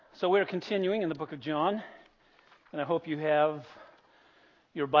So we're continuing in the book of John, and I hope you have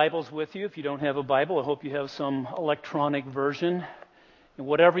your Bibles with you. If you don't have a Bible, I hope you have some electronic version. And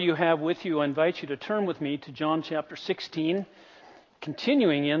whatever you have with you, I invite you to turn with me to John chapter 16,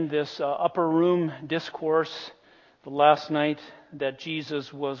 continuing in this upper room discourse, the last night that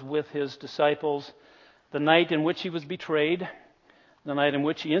Jesus was with his disciples, the night in which he was betrayed, the night in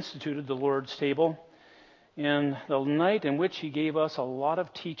which he instituted the Lord's table, and the night in which he gave us a lot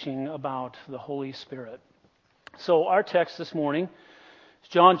of teaching about the Holy Spirit. So our text this morning is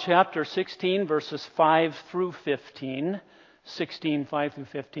John chapter 16, verses 5 through 15. 16, 5 through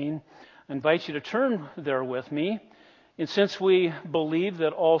 15. I invite you to turn there with me. And since we believe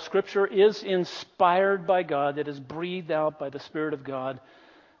that all Scripture is inspired by God, that is breathed out by the Spirit of God,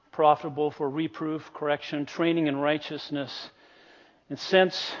 profitable for reproof, correction, training in righteousness, and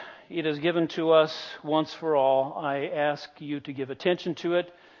since it is given to us once for all, I ask you to give attention to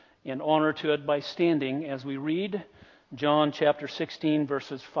it and honor to it by standing as we read John chapter 16,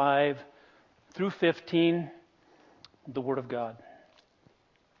 verses 5 through 15, the Word of God.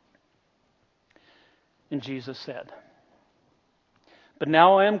 And Jesus said, "But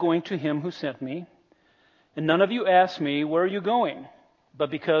now I am going to him who sent me, and none of you ask me, 'Where are you going?'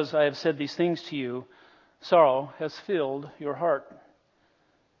 But because I have said these things to you, sorrow has filled your heart.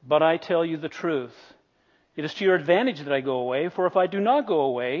 But I tell you the truth. It is to your advantage that I go away, for if I do not go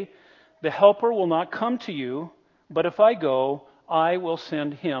away, the Helper will not come to you, but if I go, I will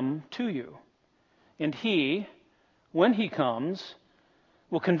send him to you. And he, when he comes,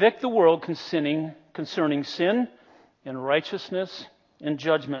 will convict the world concerning sin and righteousness and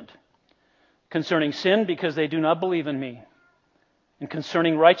judgment. Concerning sin, because they do not believe in me. And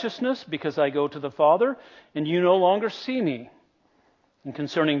concerning righteousness, because I go to the Father, and you no longer see me. And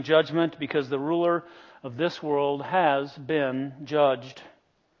concerning judgment, because the ruler of this world has been judged.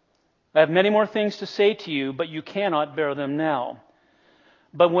 I have many more things to say to you, but you cannot bear them now.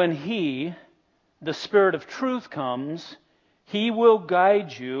 But when he, the Spirit of truth, comes, he will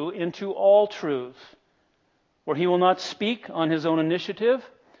guide you into all truth. For he will not speak on his own initiative,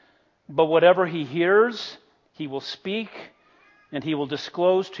 but whatever he hears, he will speak, and he will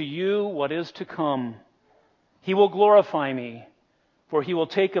disclose to you what is to come. He will glorify me, for he will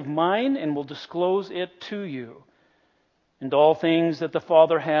take of mine and will disclose it to you. And all things that the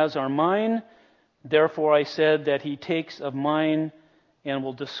Father has are mine. Therefore I said that he takes of mine and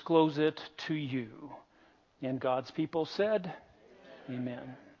will disclose it to you." And God's people said,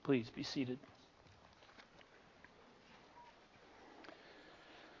 Amen. Please be seated.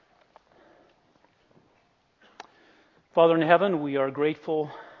 Father in heaven, we are grateful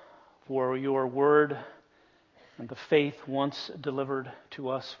for your word and the faith once delivered to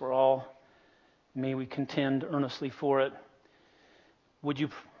us for all. May we contend earnestly for it. Would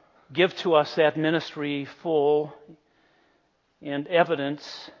you give to us that ministry full and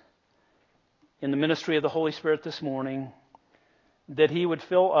evidence in the ministry of the Holy Spirit this morning, that he would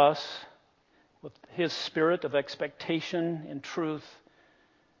fill us with his spirit of expectation and truth,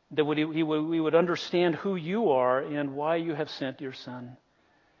 that we would understand who you are and why you have sent your Son.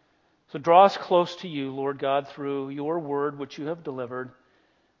 So draw us close to you, Lord God, through your word which you have delivered.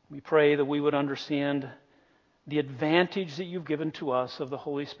 We pray that we would understand the advantage that you've given to us of the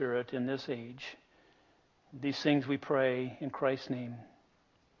Holy Spirit in this age. These things we pray in Christ's name.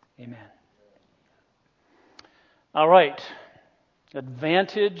 Amen. All right.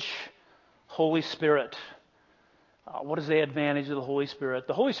 Advantage, Holy Spirit. What is the advantage of the Holy Spirit?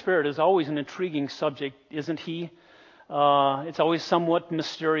 The Holy Spirit is always an intriguing subject, isn't he? It's always somewhat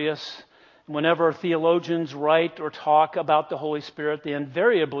mysterious. Whenever theologians write or talk about the Holy Spirit, they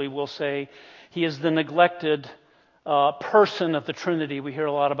invariably will say he is the neglected person of the Trinity. We hear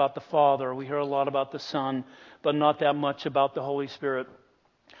a lot about the Father, we hear a lot about the Son, but not that much about the Holy Spirit.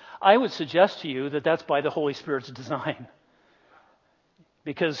 I would suggest to you that that's by the Holy Spirit's design,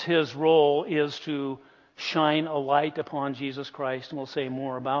 because his role is to shine a light upon Jesus Christ, and we'll say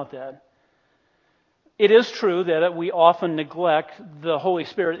more about that. It is true that we often neglect the Holy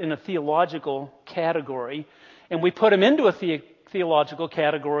Spirit in a theological category, and we put him into a theological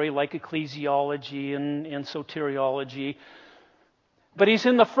category like ecclesiology and soteriology. But he's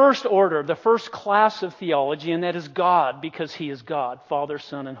in the first order, the first class of theology, and that is God, because he is God, Father,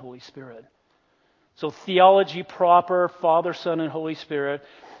 Son, and Holy Spirit. So theology proper, Father, Son, and Holy Spirit.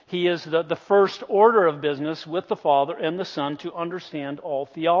 He is the first order of business with the Father and the Son to understand all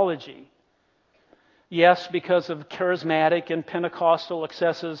theology. Yes, because of charismatic and Pentecostal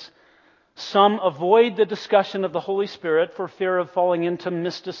excesses, some avoid the discussion of the Holy Spirit for fear of falling into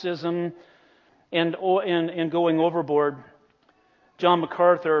mysticism and going overboard. John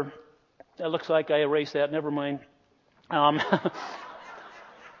MacArthur, that looks like I erased that, never mind.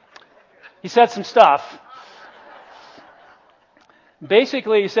 He said some stuff.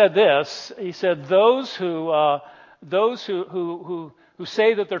 Basically, he said this. He said those who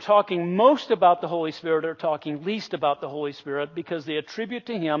say that they're talking most about the Holy Spirit are talking least about the Holy Spirit because they attribute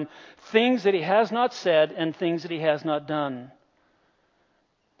to Him things that He has not said and things that He has not done.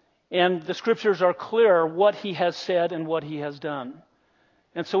 And the Scriptures are clear what He has said and what He has done.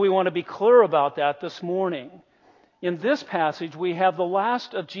 And so we want to be clear about that this morning. In this passage, we have the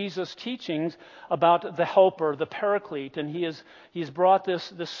last of Jesus' teachings about the Helper, the Paraclete, and he's brought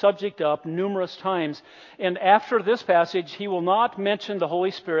this subject up numerous times. And after this passage, he will not mention the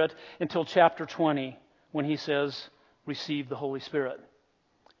Holy Spirit until chapter 20, when he says, receive the Holy Spirit.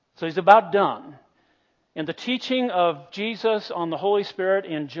 So he's about done. And the teaching of Jesus on the Holy Spirit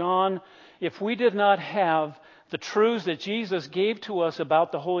in John, if we did not have the truths that Jesus gave to us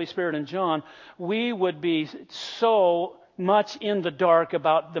about the Holy Spirit in John, we would be so much in the dark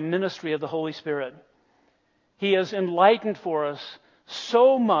about the ministry of the Holy Spirit. He has enlightened for us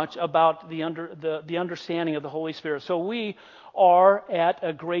so much about the understanding of the Holy Spirit. So we are at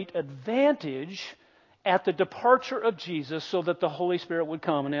a great advantage at the departure of Jesus so that the Holy Spirit would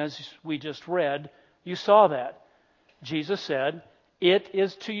come. And as we just read, you saw that. Jesus said, it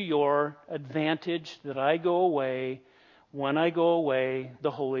is to your advantage that I go away. When I go away,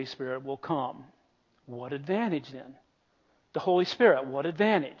 the Holy Spirit will come. What advantage then? The Holy Spirit, what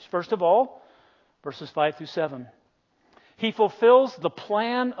advantage? First of all, verses 5 through 7. He fulfills the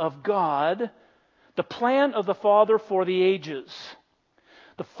plan of God, the plan of the Father for the ages.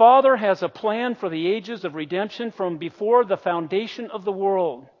 The Father has a plan for the ages of redemption from before the foundation of the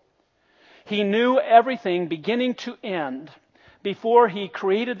world. He knew everything beginning to end. Before He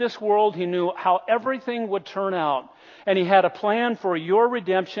created this world, He knew how everything would turn out. And He had a plan for your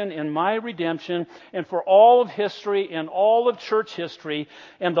redemption and my redemption and for all of history and all of church history.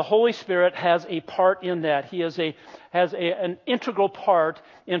 And the Holy Spirit has a part in that. He has an integral part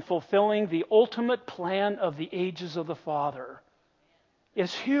in fulfilling the ultimate plan of the ages of the Father.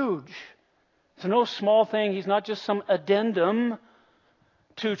 It's huge. It's no small thing. He's not just some addendum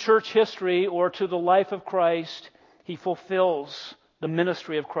to church history or to the life of Christ. He fulfills the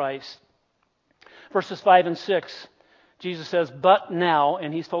ministry of Christ. Verses 5 and 6, Jesus says, but now,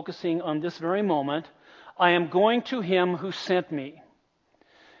 and He's focusing on this very moment, I am going to Him who sent me.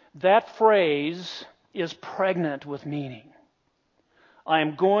 That phrase is pregnant with meaning. I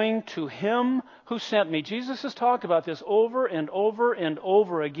am going to Him who sent me. Jesus has talked about this over and over and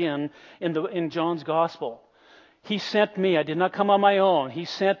over again in John's Gospel. He sent me. I did not come on my own. He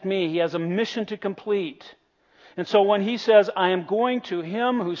sent me. He has a mission to complete. And so when He says, I am going to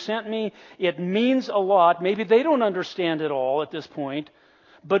Him who sent me, it means a lot. Maybe they don't understand it all at this point,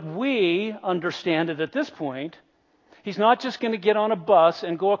 but we understand it at this point. He's not just going to get on a bus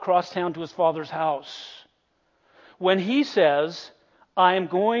and go across town to His Father's house. When He says, I am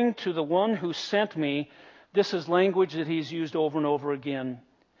going to the one who sent me, this is language that He's used over and over again.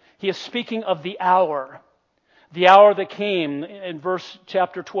 He is speaking of the hour. The hour that came in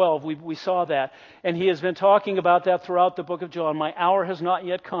chapter 12, we saw that. And He has been talking about that throughout the book of John. My hour has not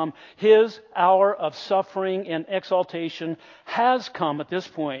yet come. His hour of suffering and exaltation has come at this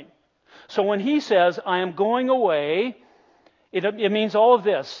point. So when He says, I am going away, it means all of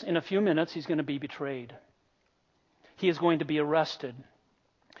this. In a few minutes, He's going to be betrayed. He is going to be arrested.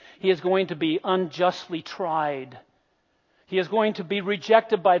 He is going to be unjustly tried. He is going to be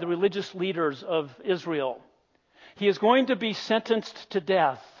rejected by the religious leaders of Israel. He is going to be sentenced to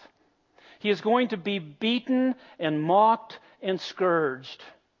death. He is going to be beaten and mocked and scourged.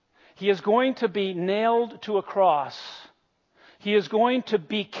 He is going to be nailed to a cross. He is going to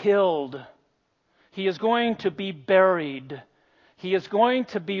be killed. He is going to be buried. He is going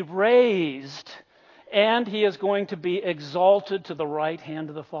to be raised. And He is going to be exalted to the right hand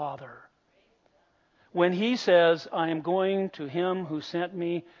of the Father. When He says, I am going to Him who sent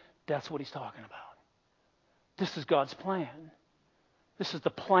me, that's what He's talking about. This is God's plan. This is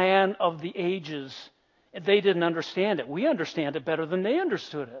the plan of the ages. And they didn't understand it. We understand it better than they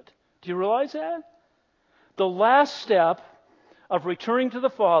understood it. Do you realize that? The last step of returning to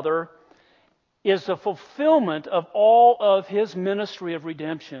the Father is the fulfillment of all of His ministry of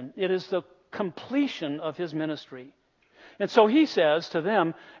redemption. It is the completion of His ministry. And so He says to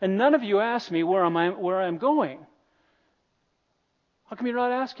them, and none of you asked me where I'm going. How come you're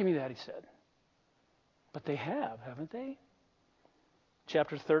not asking me that, He said. But they have, haven't they?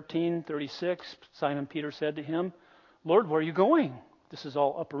 Chapter 13, 36, Simon Peter said to Him, Lord, where are you going? This is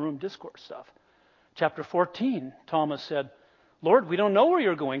all upper room discourse stuff. Chapter 14, Thomas said, Lord, we don't know where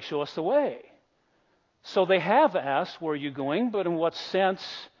you're going. Show us the way. So they have asked, where are you going? But in what sense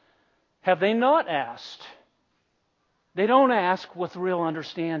have they not asked? They don't ask with real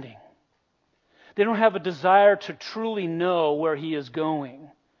understanding. They don't have a desire to truly know where he is going.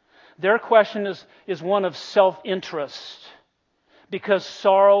 Their question is one of self-interest, because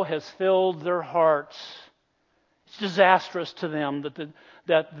sorrow has filled their hearts. It's disastrous to them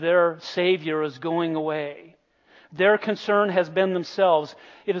that their Savior is going away. Their concern has been themselves.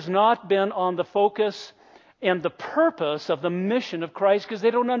 It has not been on the focus and the purpose of the mission of Christ, because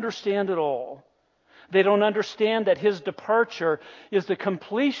they don't understand it all. They don't understand that his departure is the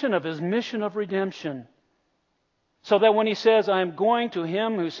completion of his mission of redemption. So that when he says, I am going to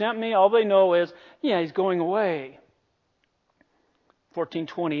him who sent me, all they know is, yeah, he's going away.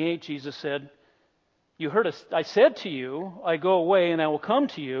 14:28, Jesus said, you heard us, I said to you, I go away and I will come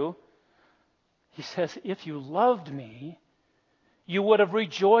to you. He says, if you loved me, you would have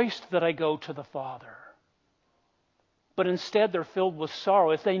rejoiced that I go to the Father. But instead they're filled with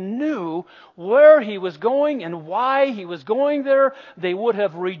sorrow. If they knew where he was going and why he was going there, they would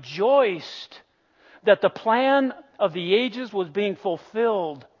have rejoiced that the plan of the ages was being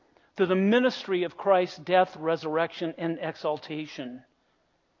fulfilled through the ministry of Christ's death, resurrection, and exaltation.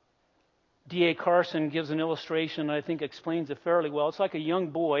 D.A. Carson gives an illustration I think explains it fairly well. It's like a young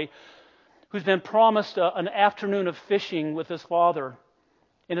boy who's been promised an afternoon of fishing with his father.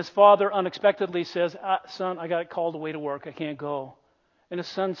 And his father unexpectedly says, son, I got called away to work. I can't go. And his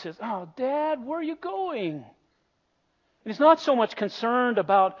son says, oh, Dad, where are you going? And he's not so much concerned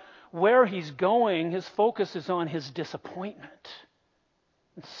about where he's going. His focus is on his disappointment.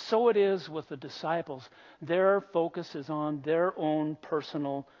 And so it is with the disciples. Their focus is on their own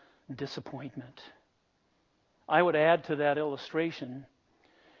personal disappointment. I would add to that illustration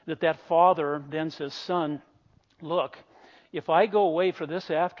that father then says, son, look, if I go away for this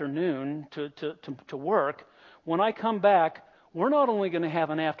afternoon to work, when I come back, we're not only going to have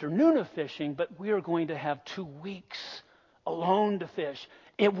an afternoon of fishing, but we are going to have 2 weeks alone to fish.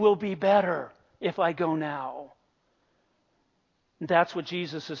 It will be better if I go now. That's what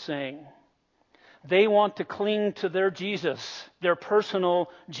Jesus is saying. They want to cling to their Jesus, their personal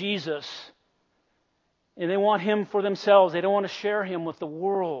Jesus. And they want him for themselves. They don't want to share him with the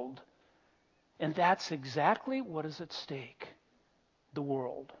world. And that's exactly what is at stake. The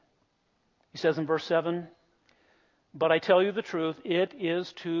world. He says in verse 7, but I tell you the truth, it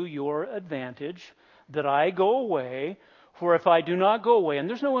is to your advantage that I go away, for if I do not go away, and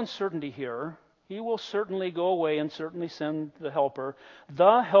there's no uncertainty here, he will certainly go away and certainly send the Helper.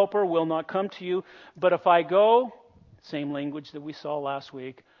 The Helper will not come to you, but if I go, same language that we saw last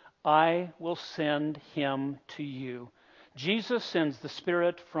week, I will send him to you. Jesus sends the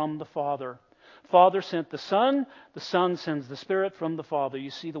Spirit from the Father. Father sent the Son sends the Spirit from the Father.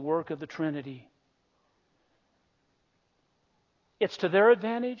 You see the work of the Trinity. It's to their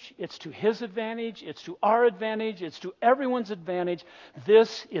advantage, it's to his advantage, it's to our advantage, it's to everyone's advantage.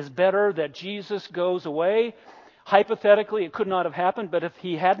 This is better that Jesus goes away. Hypothetically, it could not have happened, but if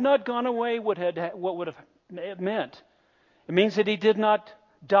he had not gone away, what would have it meant? It means that he did not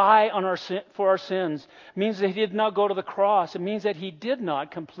die for our sins. It means that he did not go to the cross. It means that he did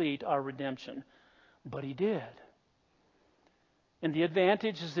not complete our redemption. But he did. And the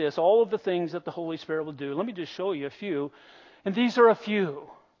advantage is this, all of the things that the Holy Spirit will do. Let me just show you a few. And these are a few.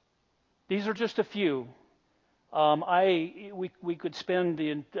 These are just a few. We could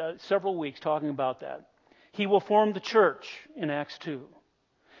spend several weeks talking about that. He will form the church in Acts 2.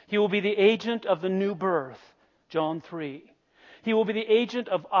 He will be the agent of the new birth, John 3. He will be the agent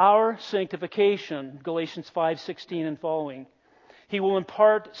of our sanctification, Galatians 5:16 and following. He will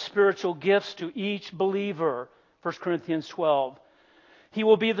impart spiritual gifts to each believer, 1 Corinthians 12. He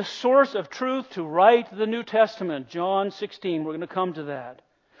will be the source of truth to write the New Testament, John 16. We're going to come to that.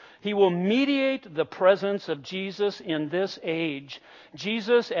 He will mediate the presence of Jesus in this age.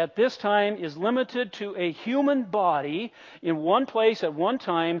 Jesus at this time is limited to a human body in one place at one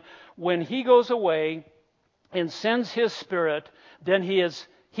time. When he goes away and sends his Spirit, then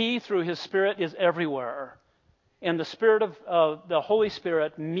he through his Spirit is everywhere. And the Spirit of the Holy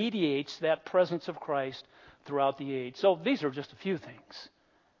Spirit mediates that presence of Christ throughout the age. So these are just a few things.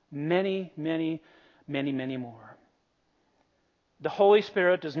 Many, many, many, many more. The Holy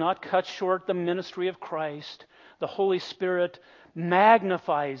Spirit does not cut short the ministry of Christ. The Holy Spirit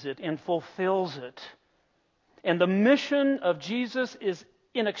magnifies it and fulfills it. And the mission of Jesus is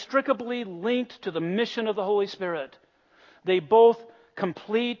inextricably linked to the mission of the Holy Spirit. They both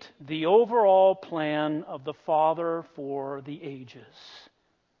complete the overall plan of the Father for the ages.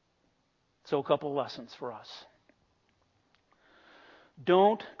 So a couple lessons for us.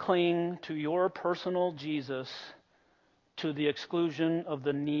 Don't cling to your personal Jesus to the exclusion of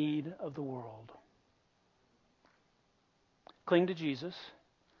the need of the world. Cling to Jesus.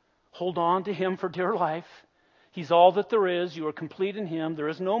 Hold on to Him for dear life. He's all that there is. You are complete in Him. There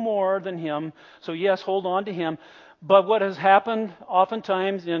is no more than Him. So yes, hold on to Him. But what has happened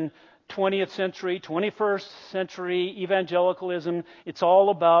oftentimes in 20th century, 21st century evangelicalism, it's all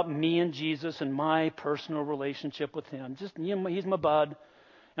about me and Jesus and my personal relationship with Him. Just, He's my bud.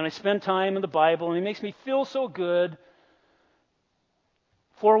 And I spend time in the Bible, and He makes me feel so good.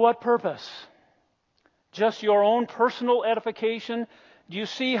 For what purpose? Just your own personal edification? Do you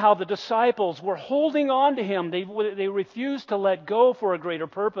see how the disciples were holding on to Him? They refused to let go for a greater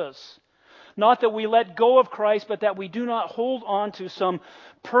purpose. Not that we let go of Christ, but that we do not hold on to some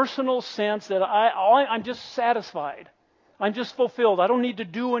personal sense that I'm just satisfied. I'm just fulfilled. I don't need to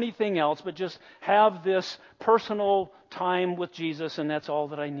do anything else, but just have this personal time with Jesus, and that's all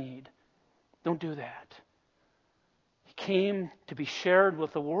that I need. Don't do that. He came to be shared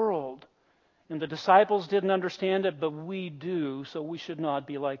with the world. And the disciples didn't understand it, but we do, so we should not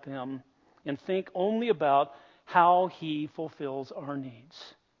be like them and think only about how He fulfills our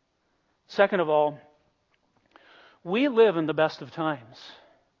needs. Second of all, we live in the best of times.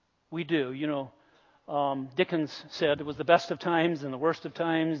 We do. Dickens said it was the best of times and the worst of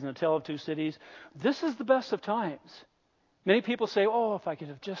times and the Tale of Two Cities. This is the best of times. Many people say, if I could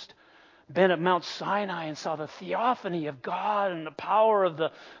have just been at Mount Sinai and saw the theophany of God and the power of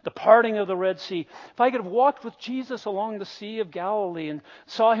the parting of the Red Sea. If I could have walked with Jesus along the Sea of Galilee and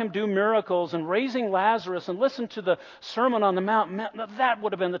saw Him do miracles and raising Lazarus and listened to the Sermon on the Mount, that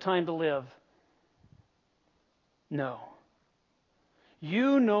would have been the time to live. No.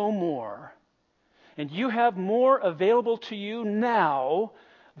 You know more, and you have more available to you now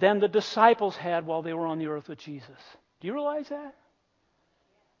than the disciples had while they were on the earth with Jesus. Do you realize that?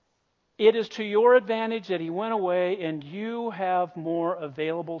 It is to your advantage that He went away and you have more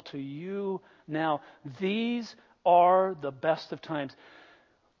available to you now. These are the best of times.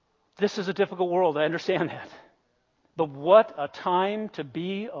 This is a difficult world, I understand that. But what a time to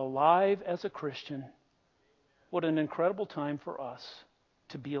be alive as a Christian. What an incredible time for us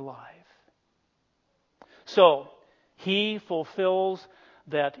to be alive. So, He fulfills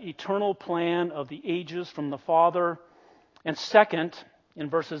that eternal plan of the ages from the Father. And second, in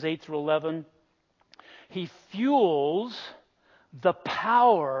verses 8 through 11, He fuels the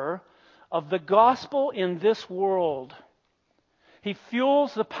power of the gospel in this world. He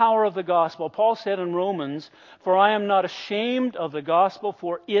fuels the power of the gospel. Paul said in Romans, "For I am not ashamed of the gospel,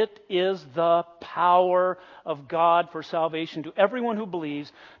 for it is the power of God for salvation to everyone who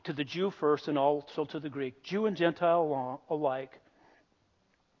believes, to the Jew first and also to the Greek, Jew and Gentile alike."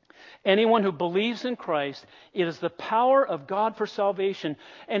 Anyone who believes in Christ, it is the power of God for salvation,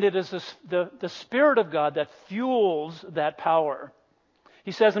 and it is the Spirit of God that fuels that power.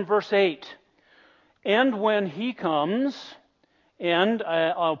 He says in verse 8, "And when He comes," and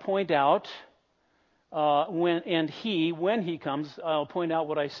I'll point out, when He comes, I'll point out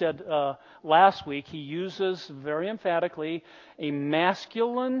what I said last week. He uses very emphatically a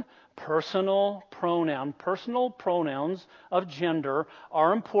masculine personal pronoun. Personal pronouns of gender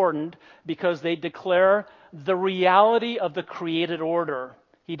are important because they declare the reality of the created order.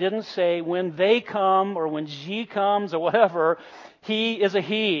 He didn't say when they come or when she comes or whatever. He is a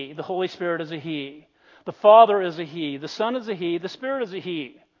He. The Holy Spirit is a He. The Father is a He. The Son is a He. The Spirit is a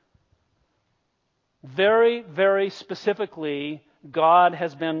He. Very, very specifically, God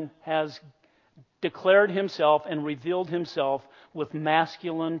has declared Himself and revealed Himself with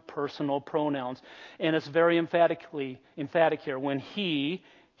masculine personal pronouns. And it's very emphatic here. When He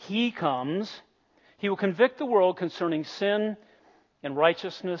comes, He will convict the world concerning sin and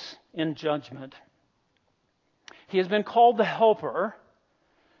righteousness and judgment. He has been called the Helper.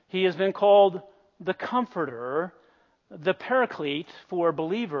 He has been called the Comforter, the Paraclete for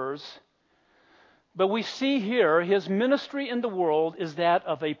believers. But we see here His ministry in the world is that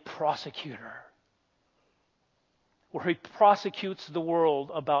of a prosecutor, where He prosecutes the world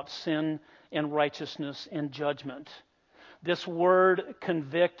about sin and righteousness and judgment. This word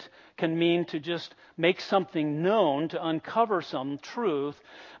convict can mean to just make something known, to uncover some truth.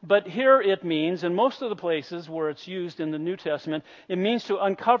 But here it means, in most of the places where it's used in the New Testament, it means to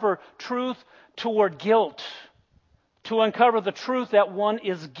uncover truth toward guilt, to uncover the truth that one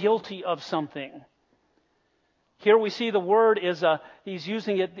is guilty of something. Here we see the word he's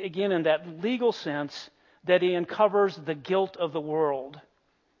using it again in that legal sense, that He uncovers the guilt of the world.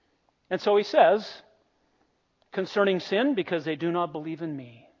 And so He says, concerning sin, because they do not believe in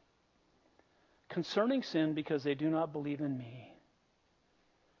me. Concerning sin, because they do not believe in me.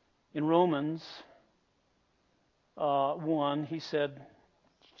 In Romans 1, he said,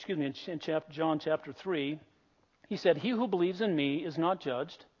 in John chapter 3, he said, "He who believes in me is not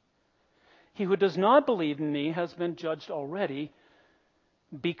judged. He who does not believe in me has been judged already,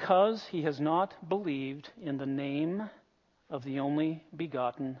 because he has not believed in the name of the only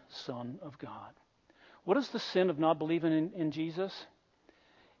begotten Son of God." What is the sin of not believing in Jesus?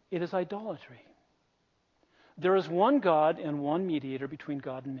 It is idolatry. There is one God and one mediator between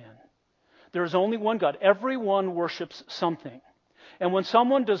God and men. There is only one God. Everyone worships something. And when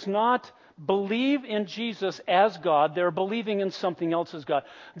someone does not believe in Jesus as God, they're believing in something else as God.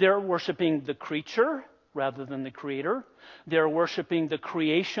 They're worshiping the creature rather than the creator. They're worshiping the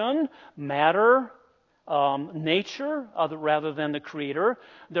creation, matter, nature, rather than the creator.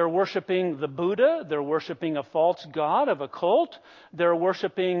 They're worshiping the Buddha. They're worshiping a false god of a cult. They're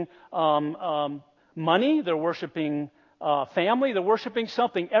worshiping money. They're worshiping family. They're worshiping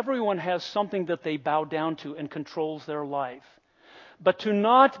something. Everyone has something that they bow down to and controls their life. But to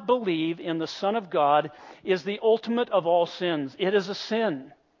not believe in the Son of God is the ultimate of all sins. It is a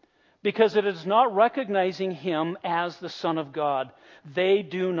sin because it is not recognizing Him as the Son of God. They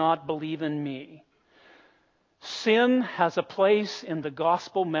do not believe in me. Sin has a place in the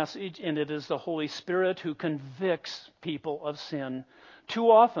gospel message, and it is the Holy Spirit who convicts people of sin. Too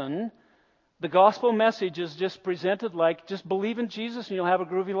often, the gospel message is just presented like, just believe in Jesus and you'll have a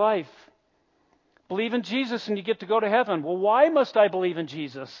groovy life. Believe in Jesus and you get to go to heaven. Well, why must I believe in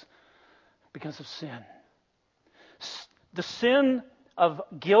Jesus? Because of sin. The sin of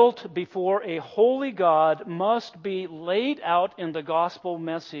guilt before a holy God must be laid out in the gospel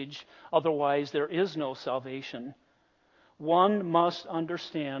message. Otherwise, there is no salvation. One must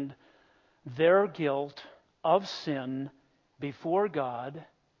understand their guilt of sin before God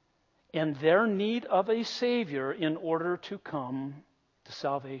and their need of a Savior in order to come to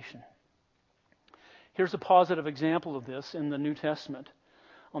salvation. Here's a positive example of this in the New Testament.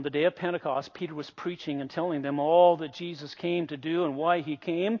 On the day of Pentecost, Peter was preaching and telling them all that Jesus came to do and why He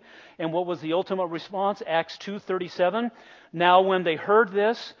came. And what was the ultimate response? Acts 2:37. Now when they heard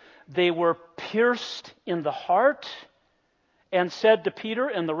this, they were pierced in the heart and said to Peter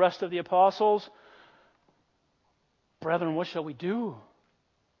and the rest of the apostles, "Brethren, what shall we do?"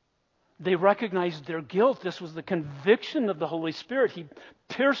 They recognized their guilt. This was the conviction of the Holy Spirit. He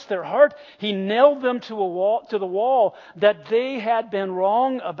pierced their heart. He nailed them to the wall that they had been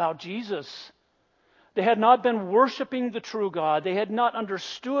wrong about Jesus. They had not been worshiping the true God. They had not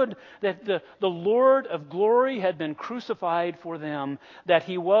understood that the Lord of glory had been crucified for them, that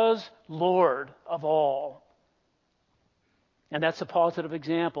He was Lord of all. And that's a positive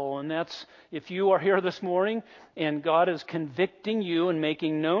example. And that's, if you are here this morning and God is convicting you and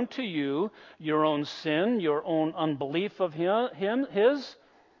making known to you your own sin, your own unbelief of His,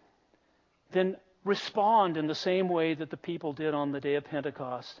 then respond in the same way that the people did on the day of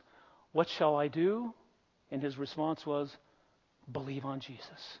Pentecost. What shall I do? And His response was, believe on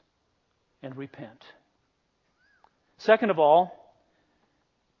Jesus and repent. Second of all,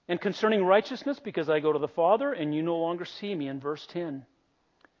 and concerning righteousness, because I go to the Father and you no longer see me, in verse 10.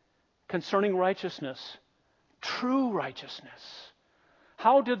 Concerning righteousness, true righteousness.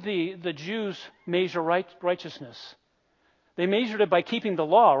 How did the Jews measure righteousness? They measured it by keeping the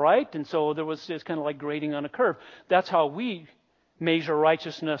law, right? And so it's kind of like grading on a curve. That's how we measure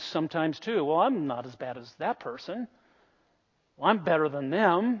righteousness sometimes too. Well, I'm not as bad as that person. Well, I'm better than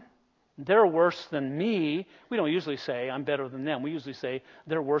them. They're worse than me. We don't usually say, I'm better than them. We usually say,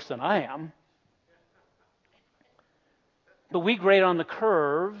 they're worse than I am. But we grade on the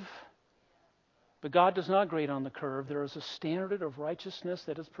curve. But God does not grade on the curve. There is a standard of righteousness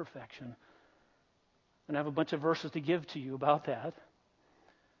that is perfection. And I have a bunch of verses to give to you about that.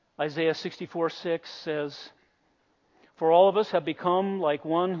 Isaiah 64:6 says, "For all of us have become like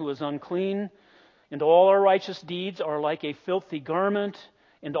one who is unclean, and all our righteous deeds are like a filthy garment.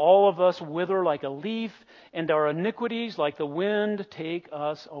 And all of us wither like a leaf, and our iniquities like the wind take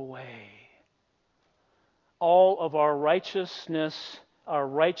us away." All of our righteousness, our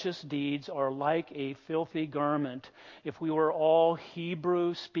righteous deeds are like a filthy garment. If we were all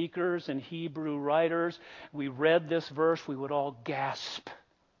Hebrew speakers and Hebrew writers, we read this verse, we would all gasp.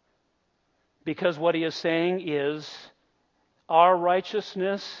 Because what he is saying is, our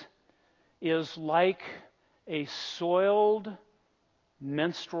righteousness is like a soiled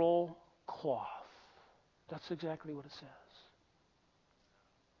menstrual cloth. That's exactly what it says.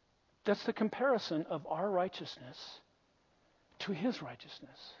 That's the comparison of our righteousness to His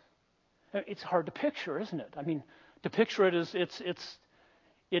righteousness. It's hard to picture, isn't it? I mean, to picture it is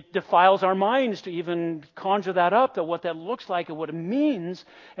It defiles our minds to even conjure that up, that what that looks like and what it means.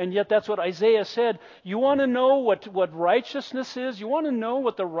 And yet that's what Isaiah said. You want to know what righteousness is? You want to know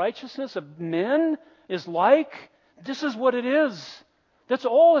what the righteousness of men is like? This is what it is. That's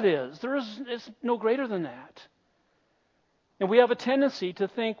all it is. It's no greater than that. And we have a tendency to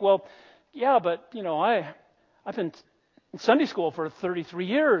think, well, yeah, but, I've been in Sunday school for 33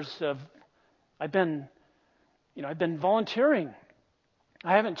 years. I've been volunteering.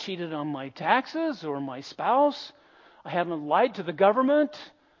 I haven't cheated on my taxes or my spouse. I haven't lied to the government.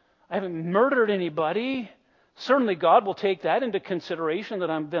 I haven't murdered anybody. Certainly God will take that into consideration, that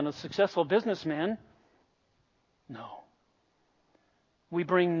I've been a successful businessman. No. We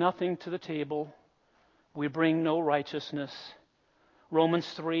bring nothing to the table. We bring no righteousness. Romans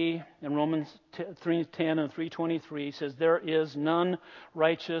 3 and Romans 3:10 and 3:23 says, there is none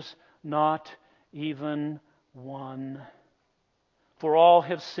righteous, not even one. For all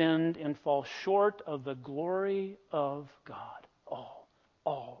have sinned and fall short of the glory of God. All.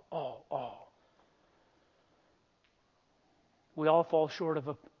 We all fall short of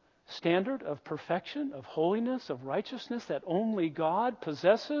a standard of perfection, of holiness, of righteousness that only God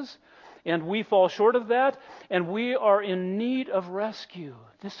possesses. And we fall short of that, and we are in need of rescue.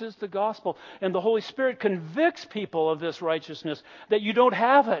 This is the gospel. And the Holy Spirit convicts people of this righteousness, that you don't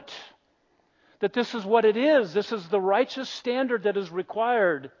have it. That this is what it is. This is the righteous standard that is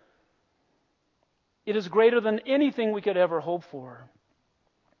required. It is greater than anything we could ever hope for.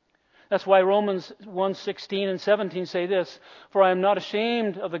 That's why Romans 1:16 and 17 say this, for I am not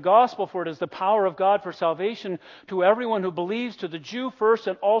ashamed of the gospel, for it is the power of God for salvation to everyone who believes, to the Jew first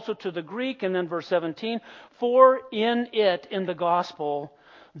and also to the Greek. And then verse 17, for in it, in the gospel,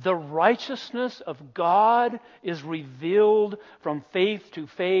 the righteousness of God is revealed from faith to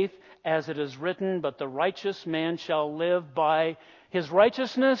faith, as it is written, but the righteous man shall live by his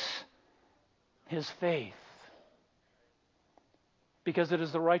righteousness, his faith. Because it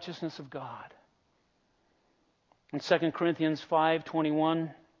is the righteousness of God. In 2 Corinthians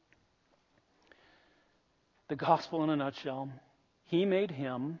 5:21, the gospel in a nutshell, He made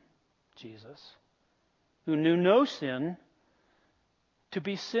Him, Jesus, who knew no sin, to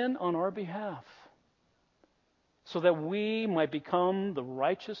be sin on our behalf, so that we might become the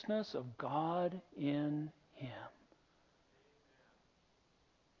righteousness of God in Him.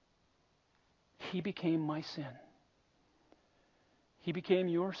 He became my sin. He became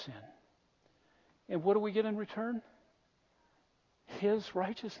your sin. And what do we get in return? His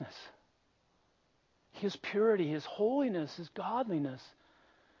righteousness. His purity, His holiness, His godliness.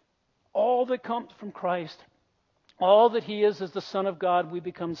 All that comes from Christ, all that He is as the Son of God, we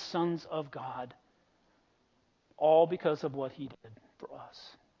become sons of God. All because of what He did for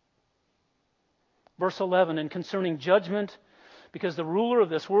us. Verse 11, and concerning judgment, because the ruler of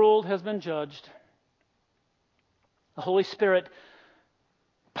this world has been judged, the Holy Spirit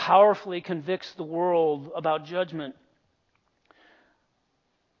powerfully convicts the world about judgment.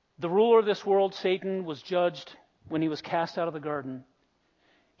 The ruler of this world, Satan, was judged when he was cast out of the garden.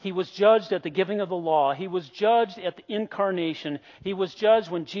 He was judged at the giving of the law. He was judged at the incarnation. He was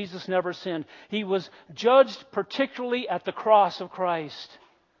judged when Jesus never sinned. He was judged particularly at the cross of Christ.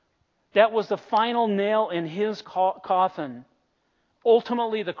 That was the final nail in His coffin.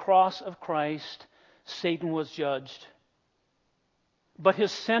 Ultimately, the cross of Christ, Satan was judged. But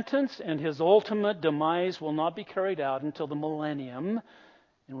his sentence and his ultimate demise will not be carried out until the millennium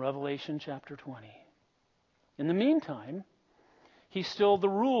in Revelation chapter 20. In the meantime, he's still the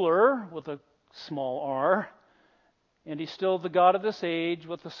ruler with a small r, and he's still the God of this age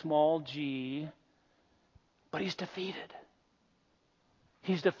with a small g, but he's defeated.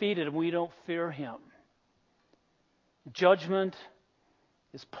 He's defeated, and we don't fear him. Judgment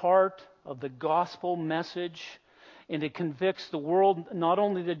is part of the gospel message, and it convicts the world, not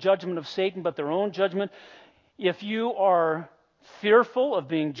only the judgment of Satan, but their own judgment. If you are fearful of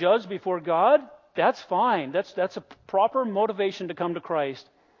being judged before God, that's fine. That's a proper motivation to come to Christ.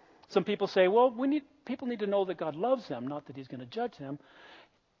 Some people say, well, people need to know that God loves them, not that He's going to judge them.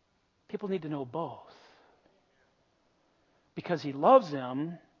 People need to know both. Because He loves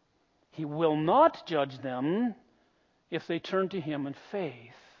them, He will not judge them if they turn to Him in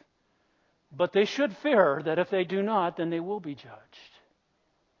faith. But they should fear that if they do not, then they will be judged.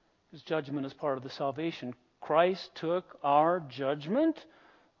 Because judgment is part of the salvation. Christ took our judgment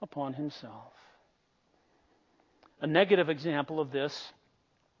upon Himself. A negative example of this,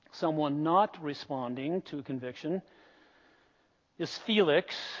 someone not responding to conviction, is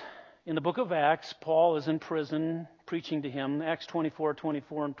Felix. In the book of Acts, Paul is in prison preaching to him. Acts 24,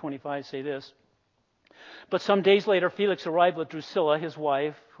 24, and 25 say this. But some days later, Felix arrived with Drusilla, his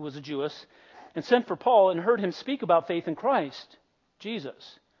wife, who was a Jewess, and sent for Paul and heard him speak about faith in Christ,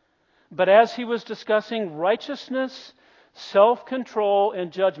 Jesus. But as he was discussing righteousness, self-control,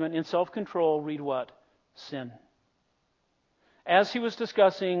 and judgment, in self-control, read what? Sin. As he was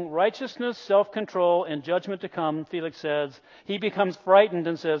discussing righteousness, self-control, and judgment to come, Felix says, he becomes frightened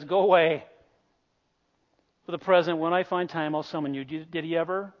and says, "Go away. For the present, when I find time, I'll summon you." Did he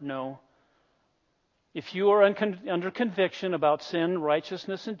ever? No. If you are under conviction about sin,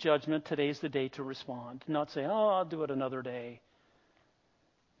 righteousness, and judgment, today's the day to respond. Not say, "Oh, I'll do it another day."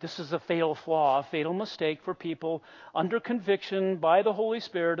 This is a fatal flaw, a fatal mistake for people under conviction by the Holy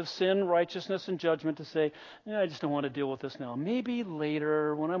Spirit of sin, righteousness, and judgment to say, "I just don't want to deal with this now. Maybe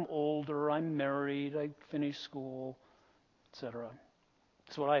later, when I'm older, I'm married, I finish school," etc.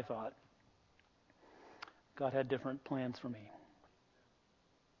 That's what I thought. God had different plans for me.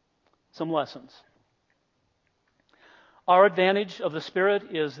 Some lessons. Our advantage of the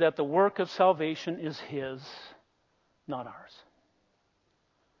Spirit is that the work of salvation is His, not ours.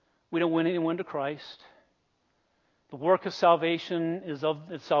 We don't win anyone to Christ. The work of salvation is of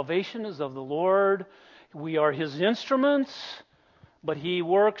the Lord. We are His instruments, but He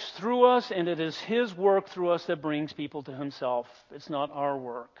works through us, and it is His work through us that brings people to Himself. It's not our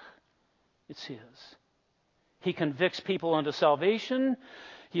work. It's His. He convicts people unto salvation.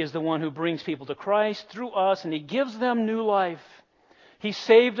 He is the one who brings people to Christ through us, and He gives them new life. He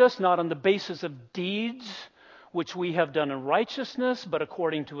saved us not on the basis of deeds which we have done in righteousness, but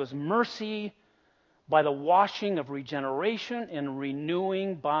according to His mercy, by the washing of regeneration and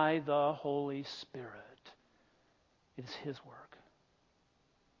renewing by the Holy Spirit. It is His work.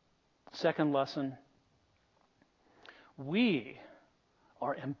 Second lesson, we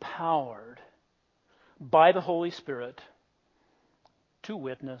are empowered by the Holy Spirit to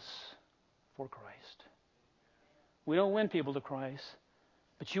witness for Christ. We don't win people to Christ,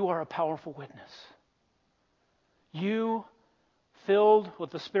 but you are a powerful witness. You, filled with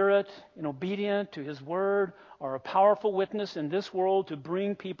the Spirit and obedient to His Word, are a powerful witness in this world to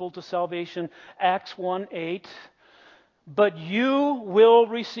bring people to salvation. Acts 1:8. But you will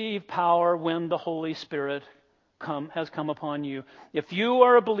receive power when the Holy Spirit has come upon you. If you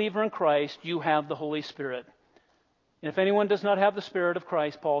are a believer in Christ, you have the Holy Spirit. And if anyone does not have the Spirit of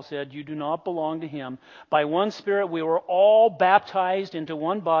Christ, Paul said, you do not belong to Him. By one Spirit we were all baptized into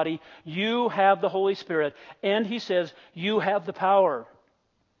one body. You have the Holy Spirit. And he says, you have the power.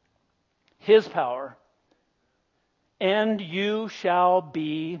 His power. And you shall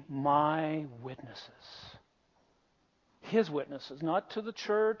be my witnesses. His witnesses, not to the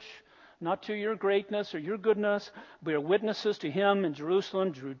church, not to your greatness or your goodness. We are witnesses to Him in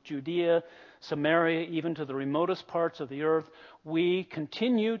Jerusalem, Judea, Samaria, even to the remotest parts of the earth. We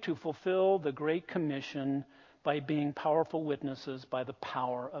continue to fulfill the Great Commission by being powerful witnesses by the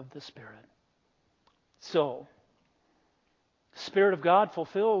power of the Spirit. So, the Spirit of God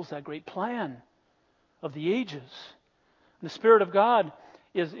fulfills that great plan of the ages. The Spirit of God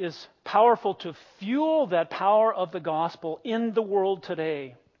is powerful to fuel that power of the gospel in the world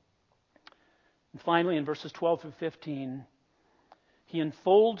today. And finally, in verses 12 through 15, He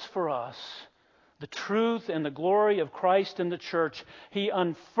unfolds for us the truth and the glory of Christ in the church. He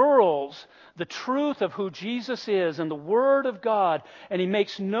unfurls the truth of who Jesus is in the Word of God, and He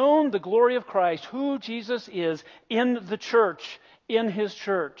makes known the glory of Christ, who Jesus is in the church, in His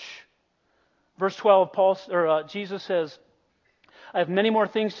church. Verse 12, Jesus says, I have many more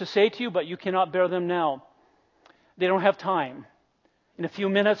things to say to you, but you cannot bear them now. They don't have time. In a few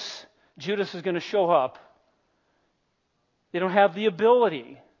minutes, Judas is going to show up. They don't have the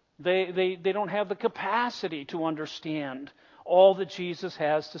ability. They don't have the capacity to understand all that Jesus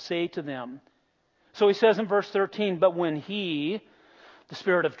has to say to them. So He says in verse 13, but when He, the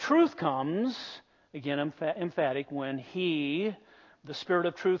Spirit of truth, comes, again emphatic, when He, the Spirit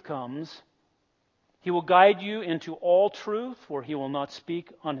of truth, comes, He will guide you into all truth, for He will not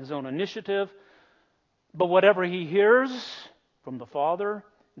speak on His own initiative, but whatever He hears from the Father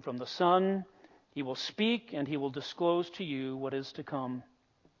and from the Son, He will speak, and He will disclose to you what is to come.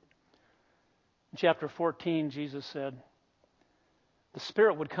 In chapter 14, Jesus said, the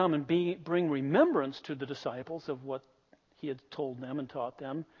Spirit would come and bring remembrance to the disciples of what He had told them and taught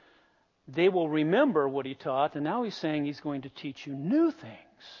them. They will remember what He taught, and now He's saying He's going to teach you new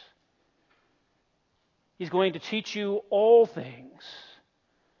things. He's going to teach you all things.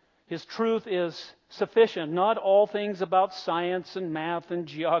 His truth is sufficient. Not all things about science and math and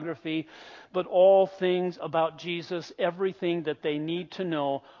geography, but all things about Jesus. Everything that they need to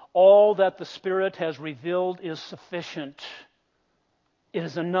know. All that the Spirit has revealed is sufficient. It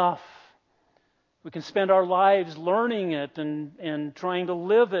is enough. We can spend our lives learning it and trying to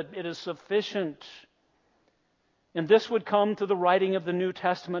live it. It is sufficient. And this would come through the writing of the New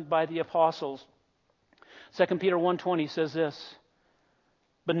Testament by the apostles. 2 Peter 1:20 says this,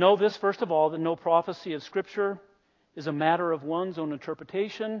 "But know this, first of all, that no prophecy of Scripture is a matter of one's own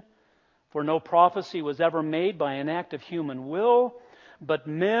interpretation, for no prophecy was ever made by an act of human will, but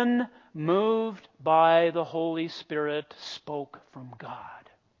men moved by the Holy Spirit spoke from God."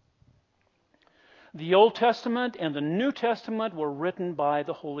 The Old Testament and the New Testament were written by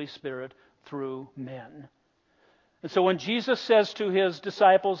the Holy Spirit through men. And so when Jesus says to his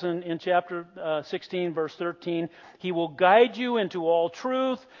disciples in chapter 16, verse 13, He will guide you into all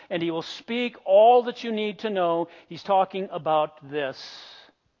truth and He will speak all that you need to know, He's talking about this.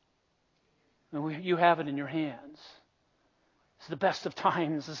 And you have it in your hands. It's the best of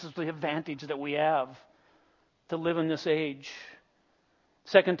times. This is the advantage that we have to live in this age.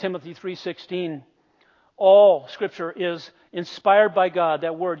 2 Timothy 3:16, all Scripture is inspired by God.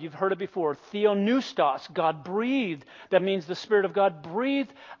 That word, you've heard it before. Theopneustos, God breathed. That means the Spirit of God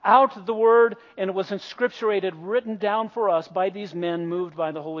breathed out the Word and it was inscripturated, written down for us by these men moved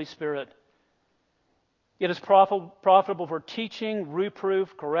by the Holy Spirit. It is profitable for teaching,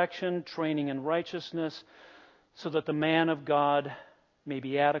 reproof, correction, training in righteousness, so that the man of God may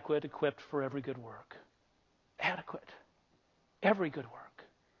be adequate, equipped for every good work. Adequate. Every good work.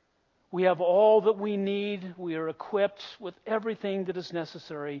 We have all that we need. We are equipped with everything that is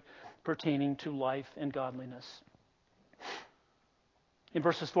necessary pertaining to life and godliness. In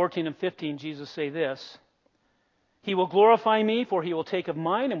verses 14 and 15, Jesus say this, He will glorify me, for He will take of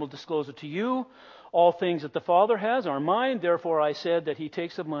mine and will disclose it to you. All things that the Father has are mine. Therefore I said that He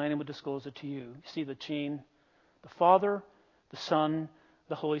takes of mine and will disclose it to you. You see the chain? The Father, the Son,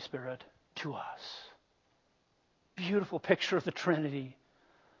 the Holy Spirit to us. Beautiful picture of the Trinity.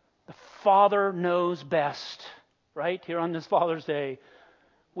 The Father knows best, right? Here on this Father's Day,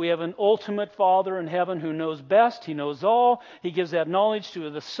 we have an ultimate Father in heaven who knows best. He knows all. He gives that knowledge to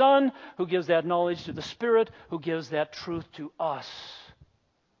the Son, who gives that knowledge to the Spirit, who gives that truth to us.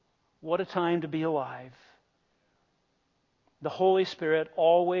 What a time to be alive. The Holy Spirit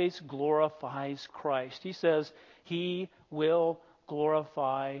always glorifies Christ. He says, He will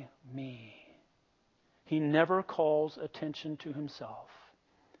glorify me. He never calls attention to Himself.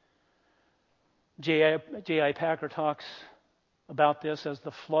 J.I. Packer talks about this as the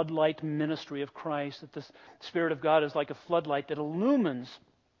floodlight ministry of Christ, that the Spirit of God is like a floodlight that illumines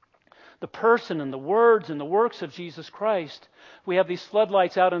the person and the words and the works of Jesus Christ. We have these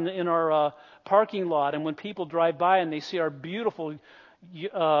floodlights out in our parking lot, and when people drive by and they see our beautiful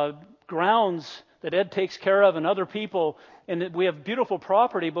grounds that Ed takes care of and other people, and we have beautiful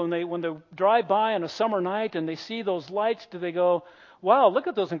property, but when they drive by on a summer night and they see those lights, do they go, wow, look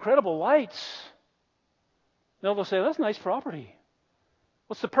at those incredible lights? No, they'll say, that's nice property.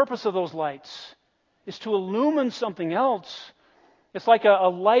 What's the purpose of those lights? It's to illumine something else. It's like a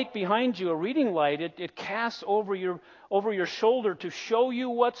light behind you, a reading light. It casts over your shoulder to show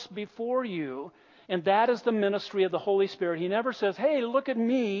you what's before you. And that is the ministry of the Holy Spirit. He never says, hey, look at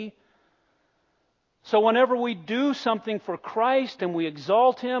me. So whenever we do something for Christ and we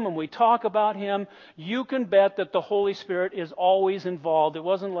exalt Him and we talk about Him, you can bet that the Holy Spirit is always involved. It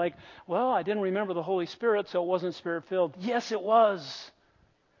wasn't like, well, I didn't remember the Holy Spirit, so it wasn't Spirit-filled. Yes, it was.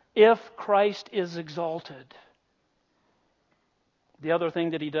 If Christ is exalted. The other thing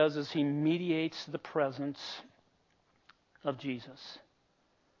that He does is He mediates the presence of Jesus.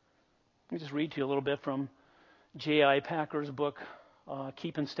 Let me just read to you a little bit from J.I. Packer's book,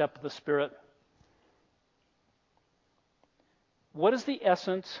 Keep in Step with the Spirit. What is the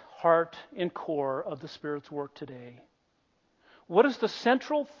essence, heart, and core of the Spirit's work today? What is the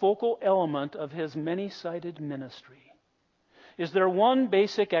central focal element of His many-sided ministry? Is there one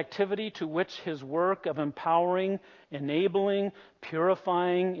basic activity to which His work of empowering, enabling,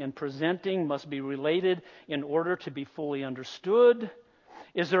 purifying, and presenting must be related in order to be fully understood?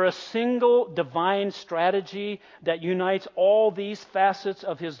 Is there a single divine strategy that unites all these facets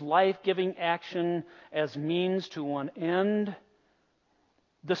of His life-giving action as means to one end?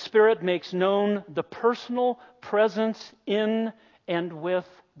 The Spirit makes known the personal presence in and with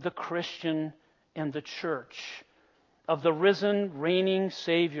the Christian and the church of the risen, reigning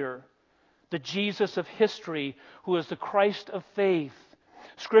Savior, the Jesus of history, who is the Christ of faith.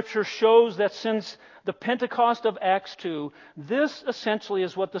 Scripture shows that since the Pentecost of Acts 2, this essentially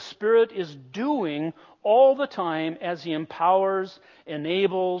is what the Spirit is doing all the time as He empowers,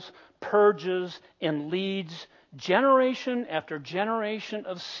 enables, purges, and leads generation after generation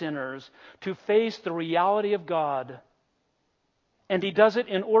of sinners to face the reality of God And he does it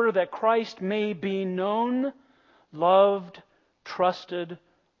in order that Christ may be known, loved, trusted,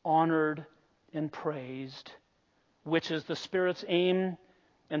 honored, and praised, which is the Spirit's aim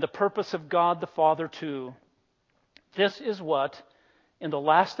and the purpose of God the Father too. This is what, in the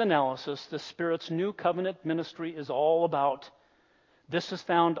last analysis, the Spirit's new covenant ministry is all about. This is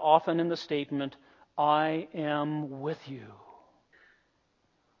found often in the statement, I am with you.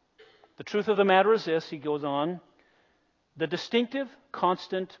 The truth of the matter is this, he goes on, the distinctive,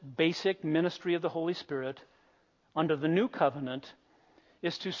 constant, basic ministry of the Holy Spirit under the new covenant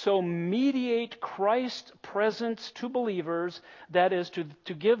is to so mediate Christ's presence to believers, that is,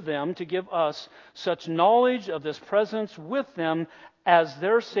 to give us such knowledge of this presence with them as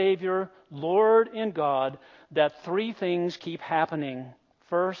their Savior, Lord, and God, that three things keep happening.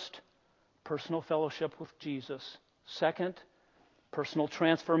 First, personal fellowship with Jesus. Second, personal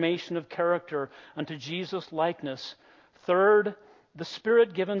transformation of character unto Jesus' likeness. Third, the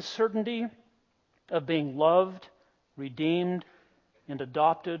Spirit-given certainty of being loved, redeemed, and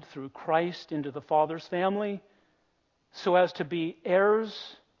adopted through Christ into the Father's family, so as to be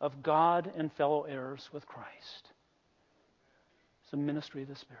heirs of God and fellow heirs with Christ. It's the ministry of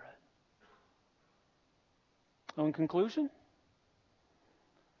the Spirit. So in conclusion,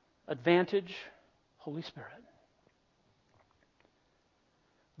 advantage, Holy Spirit.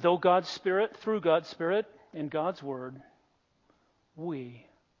 Though God's Spirit, through God's Spirit and God's Word, we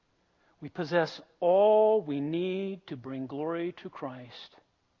possess all we need to bring glory to Christ.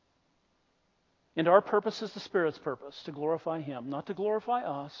 And our purpose is the Spirit's purpose, to glorify Him, not to glorify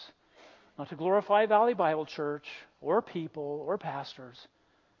us, not to glorify Valley Bible Church or people or pastors,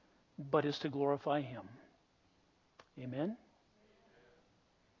 but is to glorify Him. Amen?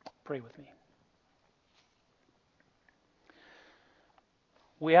 Pray with me.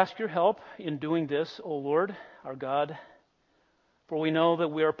 We ask your help in doing this, O Lord, our God, for we know that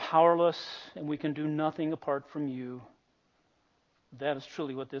we are powerless and we can do nothing apart from you. That is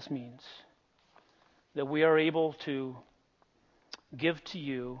truly what this means. That we are able to give to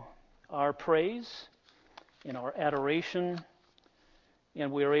you our praise and our adoration,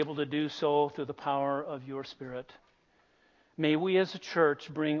 and we are able to do so through the power of your Spirit. May we as a church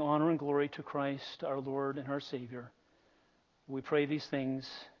bring honor and glory to Christ, our Lord and our Savior. We pray these things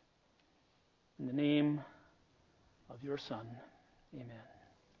in the name of your Son. Amen.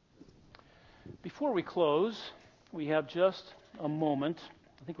 Before we close, we have just a moment.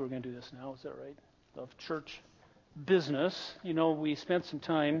 I think we're going to do this now, is that right? Of church business. You know, we spent some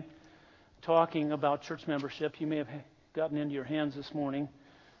time talking about church membership. You may have gotten into your hands this morning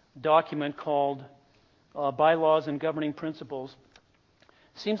a document called Bylaws and Governing Principles.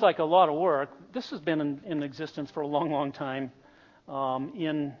 Seems like a lot of work. This has been in existence for a long, long time,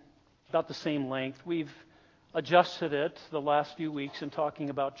 in about the same length. We've adjusted it the last few weeks in talking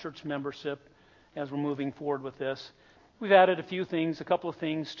about church membership as we're moving forward with this. We've added a few things, a couple of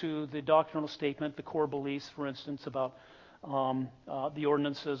things to the doctrinal statement, the core beliefs, for instance, about the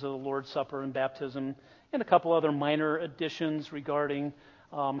ordinances of the Lord's Supper and baptism, and a couple other minor additions regarding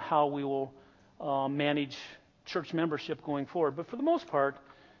how we will manage church membership going forward. But for the most part,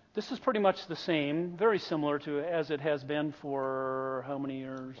 this is pretty much the same, very similar to as it has been for how many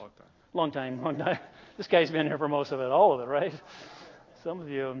years? Long time. This guy's been here for most of it, all of it, right? Some of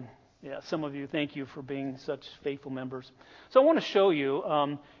you, thank you for being such faithful members. So I want to show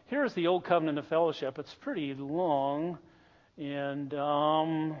you, here's the Old Covenant of Fellowship. It's pretty long, and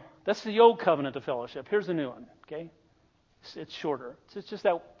that's the Old Covenant of Fellowship. Here's the new one, okay? It's shorter. It's just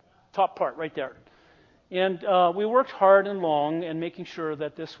that top part right there. And we worked hard and long in making sure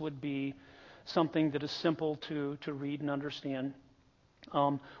that this would be something that is simple to read and understand.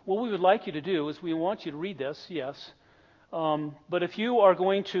 What we would like you to do is we want you to read this, yes. But if you are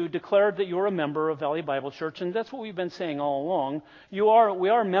going to declare that you're a member of Valley Bible Church, and that's what we've been saying all along, we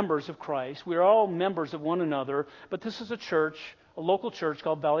are members of Christ. We are all members of one another. But this is a church, a local church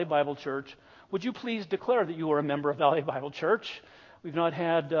called Valley Bible Church. Would you please declare that you are a member of Valley Bible Church? We've not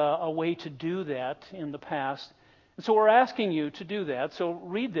had a way to do that in the past. And so we're asking you to do that. So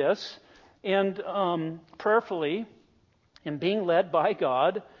read this, and prayerfully, and being led by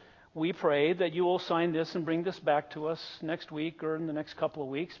God, we pray that you will sign this and bring this back to us next week or in the next couple of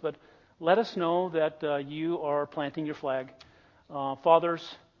weeks. But let us know that you are planting your flag.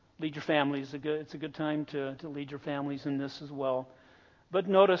 Fathers, lead your families. It's a good time to lead your families in this as well. But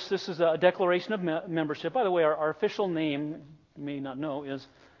notice this is a declaration of membership. By the way, our official name, you may not know, is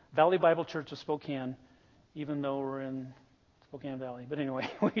Valley Bible Church of Spokane, even though we're in Spokane Valley. But anyway,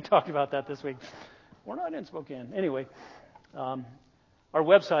 we talked about that this week. We're not in Spokane. Anyway, our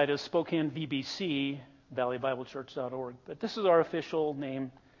website is SpokaneVBC, valleybiblechurch.org. But this is our official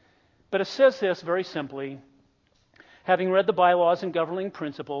name. But it says this very simply: having read the bylaws and governing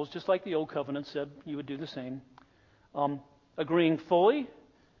principles, just like the Old Covenant said you would do the same, agreeing fully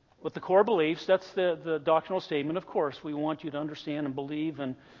with the core beliefs. That's the doctrinal statement. Of course, we want you to understand and believe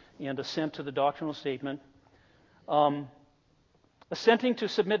and assent to the doctrinal statement. Assenting to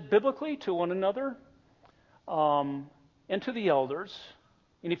submit biblically to one another and to the elders.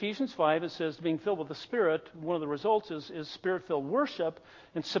 In Ephesians 5, it says, being filled with the Spirit, one of the results is Spirit-filled worship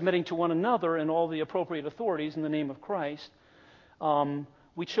and submitting to one another and all the appropriate authorities in the name of Christ.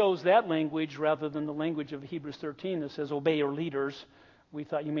 We chose that language rather than the language of Hebrews 13 that says, obey your leaders. We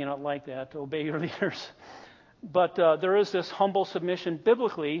thought you may not like that, obey your leaders. But there is this humble submission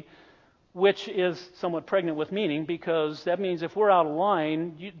biblically, which is somewhat pregnant with meaning, because that means if we're out of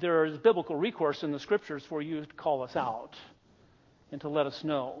line, there is biblical recourse in the Scriptures for you to call us out and to let us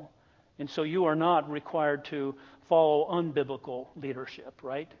know. And so you are not required to follow unbiblical leadership,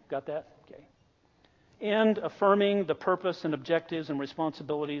 right? Got that? Okay. And affirming the purpose and objectives and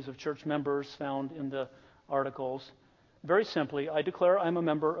responsibilities of church members found in the articles. Very simply, I declare I'm a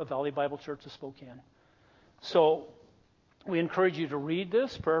member of Valley Bible Church of Spokane. So we encourage you to read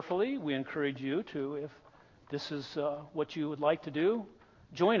this prayerfully. We encourage you to, if this is what you would like to do,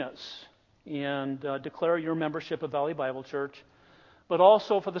 join us and declare your membership of Valley Bible Church. But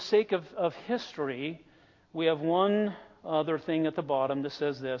also, for the sake of history, we have one other thing at the bottom that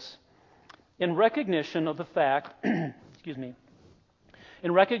says this: in recognition of the fact, in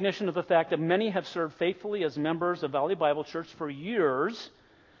recognition of the fact that many have served faithfully as members of Valley Bible Church for years,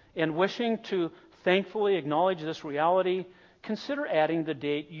 and wishing to thankfully acknowledge this reality, consider adding the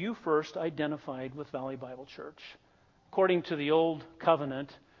date you first identified with Valley Bible Church. According to the Old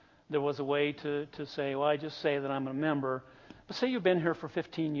Covenant, there was a way to say, well, I just say that I'm a member. But say you've been here for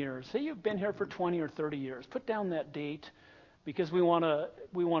 15 years. Say you've been here for 20 or 30 years. Put down that date, because we want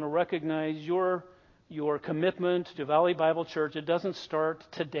to recognize your commitment to Valley Bible Church. It doesn't start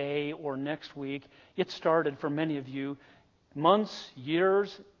today or next week. It started for many of you months,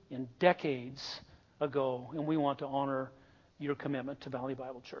 years, and decades ago, and we want to honor your commitment to Valley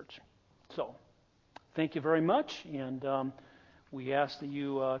Bible Church. So, thank you very much, and we ask that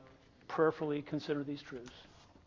you prayerfully consider these truths.